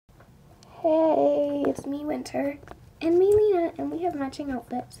Hey, it's me, Winter, and me, Lena, and we have matching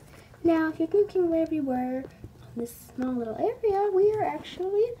outfits. Now, if you're thinking where we were on this small little area, we are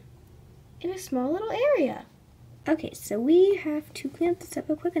actually in a small little area. Okay, so we have to clean up this up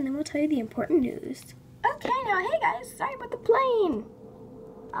real quick, and then we'll tell you the important news. Okay, now, hey guys, sorry about the plane.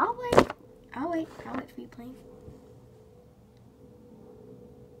 I'll wait for you, plane.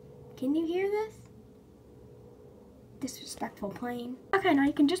 Can you hear this? Disrespectful plane. Okay, now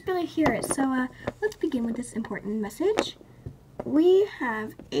you can just barely hear it, so let's begin with this important message. We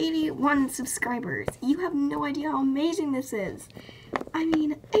have 81 subscribers. You have no idea how amazing this is. I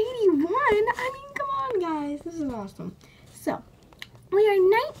mean, 81? I mean, come on, guys. This is awesome. So, we are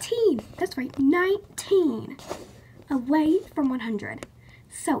 19. That's right, 19 away from 100.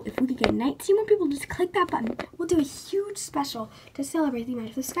 So, if we could get 19 more people, just click that button. We'll do a huge special to celebrate the amount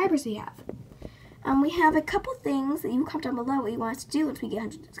of subscribers we have. We have a couple things that you comment down below what you want us to do once we get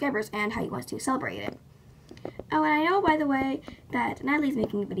 100 subscribers and how you want us to celebrate it. Oh, and I know, by the way, that Natalie's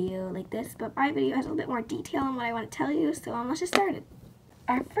making a video like this, but my video has a little bit more detail on what I want to tell you, so let's get started.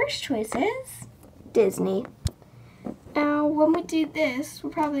 Our first choice is Disney. Now, when we do this, we're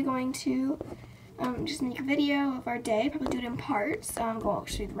probably going to just make a video of our day, probably do it in parts, go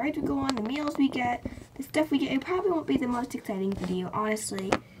through the rides we go on, the meals we get, the stuff we get. It probably won't be the most exciting video,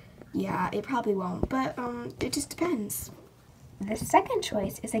 honestly. Yeah, it probably won't, but it just depends. The second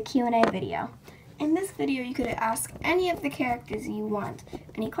choice is a Q&A video. In this video, you could ask any of the characters you want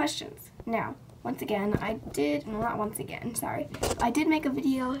any questions. Now, once again, I did make a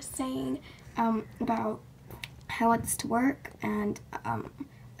video saying about how I want this to work, and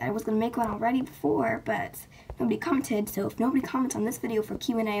I was going to make one already before, but nobody commented, so if nobody comments on this video for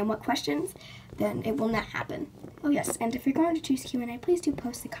Q&A and what questions, then it will not happen. Oh yes, and if you're going to choose Q&A, please do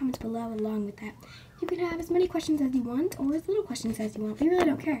post the comments below along with that. You can have as many questions as you want, or as little questions as you want. We really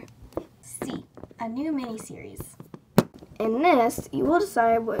don't care. C, a new mini-series. In this, you will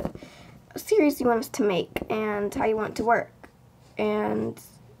decide what series you want us to make, and how you want it to work, and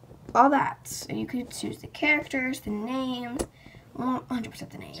all that. And you could choose the characters, the names, 100%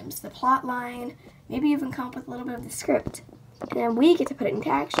 the names, the plot line, maybe even come up with a little bit of the script. And then we get to put it into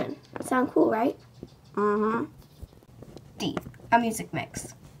action. Sound cool, right? Mm-hmm. D, a music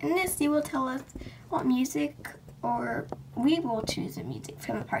mix. In this, you will tell us what music, or we will choose a music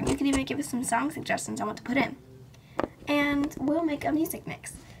from the part. You can even give us some song suggestions on what to put in. And we'll make a music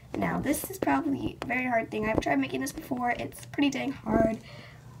mix. Now, this is probably a very hard thing. I've tried making this before. It's pretty dang hard.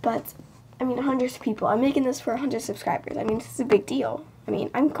 But, I mean, hundreds of people. I'm making this for 100 subscribers. I mean, this is a big deal. I mean,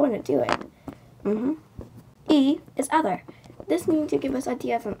 I'm going to do it. E is other. This means you give us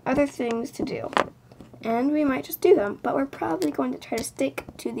ideas on other things to do. And we might just do them, but we're probably going to try to stick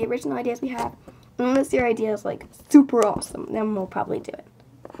to the original ideas we have. Unless your idea is, like, super awesome, then we'll probably do it.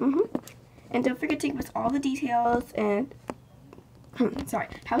 And don't forget to give us all the details and, sorry,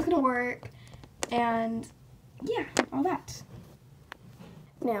 how it's going to work, and, yeah, all that.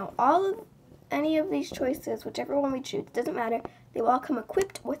 Now, any of these choices, whichever one we choose, doesn't matter, they will all come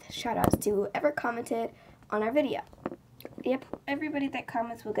equipped with shoutouts to whoever commented on our video. Yep, everybody that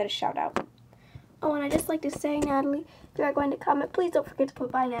comments will get a shoutout. Oh, and I just like to say, Natalie, if you are going to comment, please don't forget to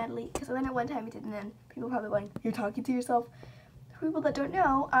put bye, Natalie, because I know one time you did, and then people are probably going, you're talking to yourself. For people that don't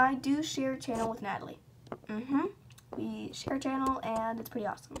know, I do share a channel with Natalie. We share a channel, and it's pretty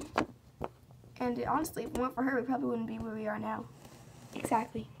awesome. And honestly, if it weren't for her, we probably wouldn't be where we are now.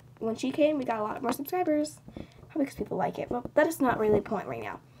 Exactly. When she came, we got a lot more subscribers. Probably because people like it. Well, that is not really the point right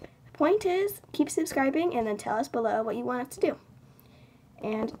now. The point is, keep subscribing, and then tell us below what you want us to do.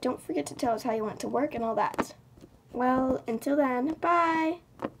 And don't forget to tell us how you want it to work and all that. Well, until then, bye!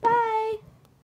 Bye!